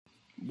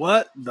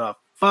What the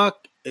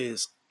fuck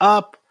is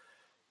up,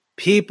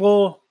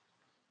 people?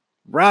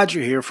 Roger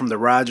here from the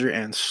Roger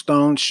and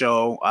Stone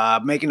Show.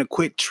 Making a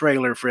quick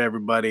trailer for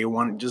everybody.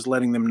 Just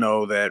letting them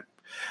know that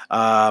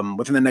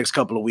within the next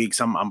couple of weeks,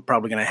 I'm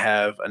probably gonna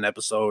have an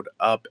episode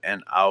up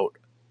and out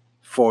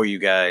for you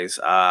guys.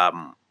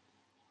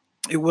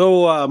 It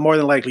will more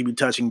than likely be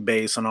touching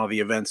base on all the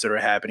events that are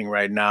happening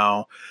right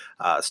now,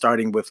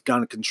 starting with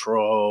gun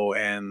control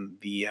and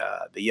the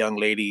young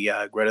lady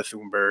Greta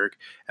Thunberg,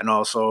 and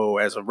also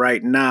as of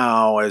right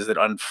now, as it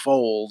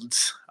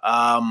unfolds,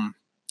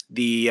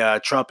 the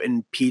Trump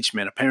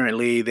impeachment.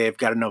 Apparently, they've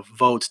got enough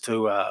votes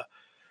to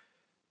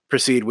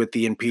proceed with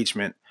the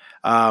impeachment.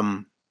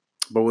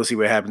 But we'll see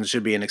what happens. It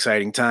should be an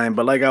exciting time.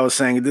 But like I was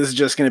saying, this is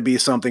just going to be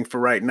something for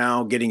right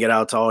now, getting it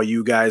out to all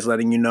you guys,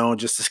 letting you know,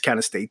 just to kind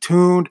of stay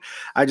tuned.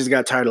 I just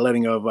got tired of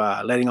letting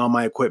all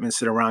my equipment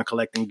sit around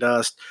collecting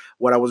dust.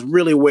 What I was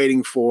really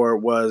waiting for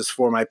was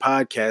for my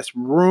podcast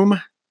room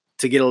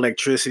to get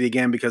electricity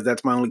again, because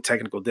that's my only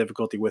technical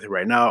difficulty with it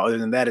right now. Other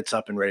than that, it's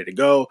up and ready to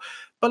go.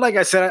 But like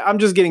I said, I'm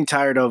just getting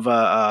tired of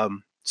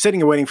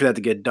sitting and waiting for that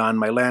to get done.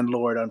 My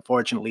landlord,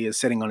 unfortunately, is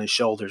sitting on his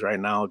shoulders right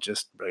now,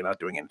 just really not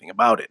doing anything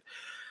about it.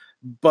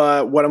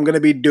 But what I'm going to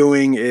be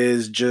doing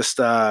is just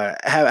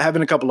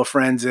having a couple of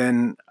friends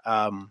in,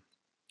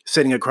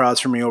 sitting across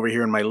from me over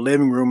here in my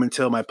living room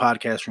until my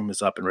podcast room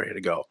is up and ready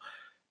to go.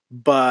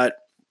 But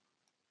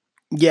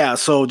yeah,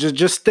 so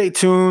just stay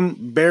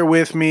tuned. Bear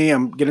with me.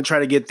 I'm going to try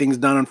to get things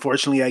done.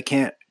 Unfortunately, I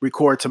can't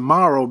record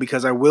tomorrow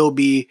because I will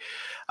be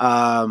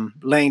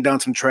laying down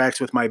some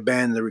tracks with my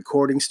band in the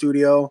recording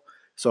studio.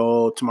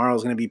 So tomorrow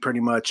is going to be pretty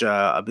much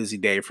a busy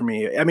day for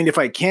me. I mean, if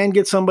I can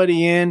get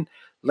somebody in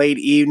late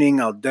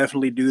evening, I'll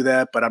definitely do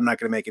that, but I'm not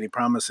going to make any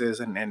promises,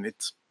 and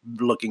it's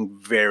looking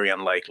very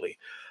unlikely.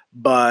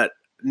 But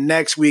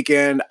next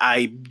weekend,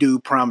 I do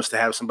promise to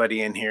have somebody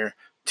in here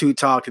to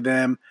talk to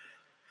them.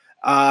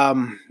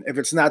 If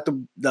it's not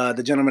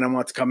the gentleman I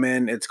want to come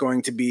in, it's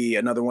going to be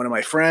another one of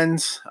my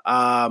friends.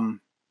 But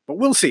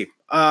we'll see.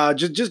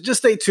 Just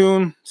stay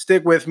tuned,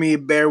 stick with me,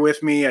 bear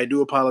with me. I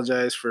do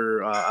apologize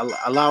for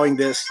allowing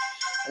this.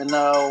 And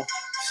now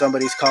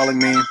somebody's calling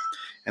me,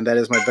 and that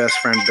is my best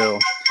friend Bill.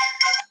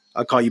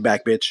 I'll call you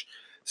back, bitch.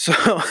 So,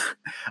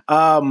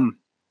 here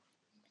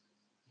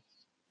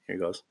he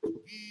goes.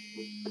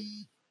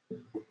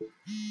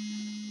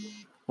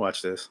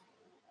 Watch this.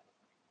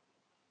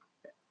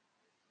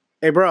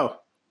 Hey, bro.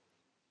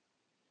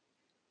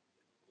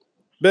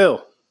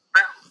 Bill.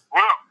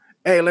 What up?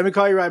 Hey, let me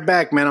call you right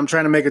back, man. I'm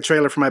trying to make a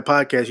trailer for my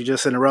podcast. You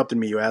just interrupted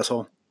me, you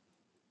asshole.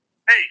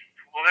 Hey,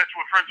 well, that's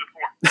what friends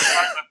are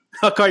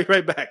for. I'll call you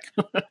right back.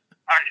 All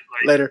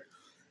right, Later.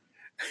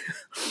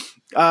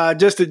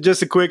 Just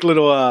a quick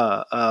little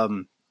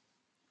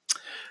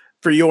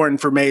for your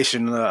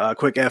information, a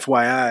quick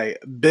FYI.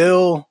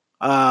 Bill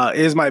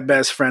is my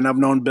best friend. I've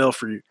known Bill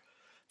for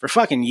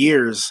fucking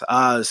years,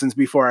 since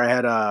before I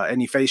had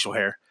any facial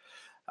hair.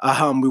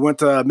 We went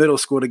to middle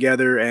school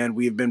together, and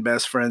we've been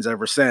best friends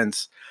ever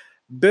since.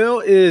 Bill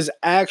is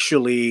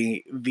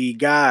actually the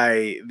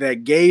guy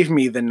that gave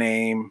me the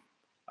name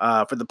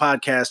for the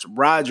podcast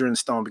Roger and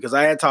Stone, because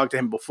I had talked to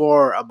him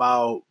before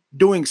about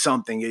doing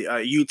something,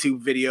 a YouTube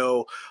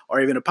video or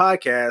even a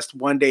podcast.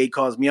 One day he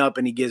calls me up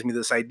and he gives me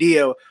this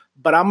idea,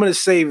 but I'm going to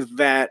save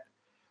that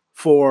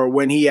for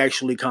when he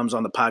actually comes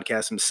on the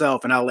podcast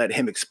himself, and I'll let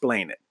him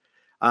explain it.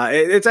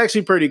 It's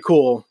actually pretty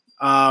cool.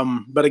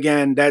 But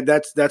again,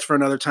 that's for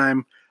another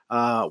time,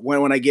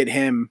 when I get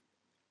him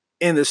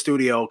in the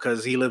studio,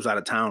 because he lives out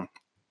of town.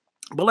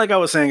 But like I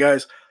was saying,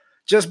 guys,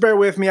 just bear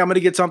with me. I'm going to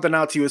get something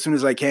out to you as soon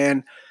as I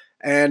can.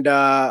 And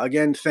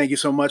again, thank you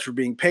so much for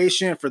being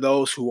patient. For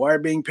those who are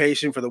being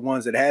patient, for the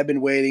ones that have been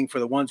waiting, for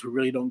the ones who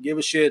really don't give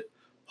a shit,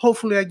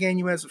 hopefully I gain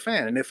you as a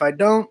fan. And if I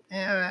don't,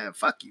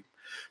 fuck you.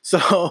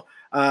 So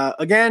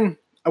again,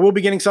 I will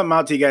be getting something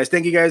out to you guys.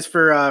 Thank you guys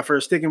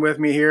for sticking with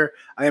me here.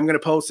 I am going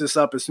to post this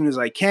up as soon as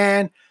I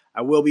can.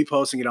 I will be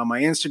posting it on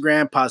my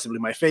Instagram, possibly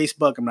my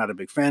Facebook. I'm not a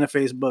big fan of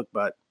Facebook,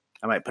 but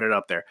I might put it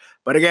up there.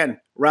 But again,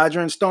 Roger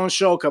and Stone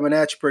Show coming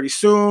at you pretty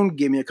soon.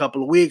 Give me a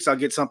couple of weeks. I'll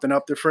get something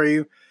up there for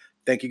you.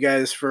 Thank you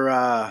guys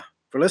for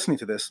listening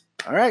to this.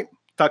 All right.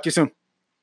 Talk to you soon.